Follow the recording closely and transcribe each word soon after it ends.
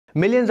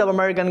Millions of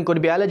Americans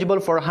could be eligible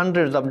for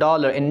hundreds of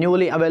dollars in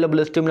newly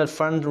available stimulus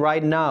funds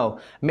right now.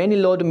 Many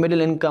low to middle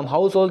income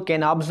households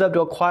can observe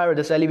to acquire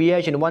this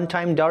alleviation.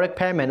 One-time direct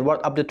payment worth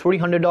up to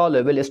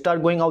 $300 will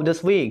start going out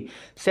this week.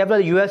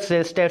 Several US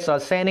states are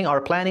sending or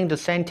planning to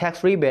send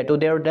tax rebate to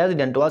their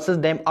residents to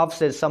assist them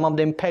offset some of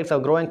the impacts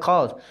of growing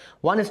costs.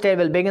 One state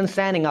will begin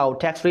sending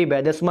out tax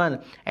rebate this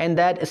month, and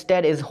that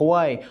state is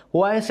Hawaii.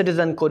 Hawaii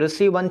citizens could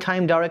receive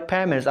one-time direct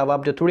payments of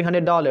up to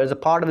 $300 as a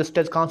part of the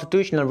state's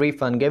constitutional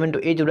refund given to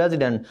each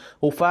resident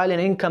who filed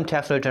an income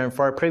tax return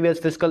for a previous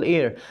fiscal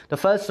year. The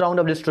first round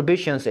of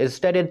distributions is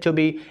stated to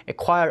be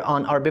acquired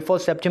on or before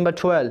September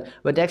 12,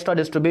 with extra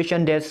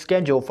distribution dates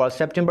scheduled for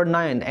September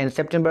 9th and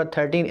September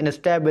 13th in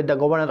step with the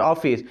governor's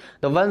office.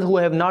 The ones who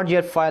have not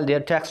yet filed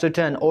their tax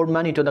return, owed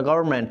money to the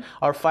government,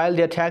 or filed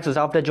their taxes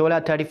after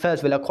July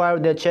 31st will acquire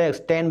their checks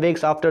 10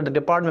 weeks after the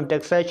Department of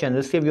Taxation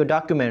receive your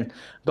document.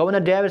 Governor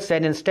Davis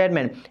said in a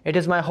statement, "It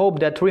is my hope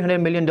that $300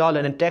 million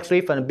in tax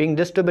refund being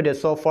distributed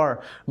so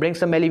far brings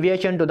some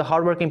alleviation to the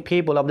hardworking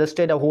people of the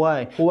state of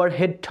Hawaii who are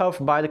hit tough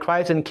by the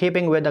crisis in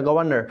keeping with the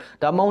governor.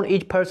 The amount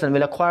each person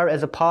will acquire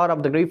as a part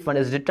of the refund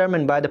is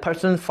determined by the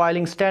person's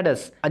filing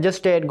status,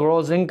 adjusted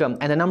gross income,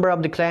 and the number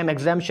of the claim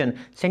exemption.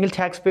 Single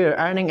taxpayer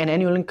earning an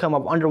annual income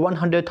of under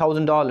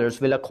 $100,000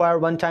 will acquire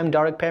one-time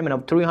direct payment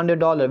of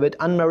 $300 with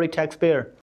unmarried taxpayer."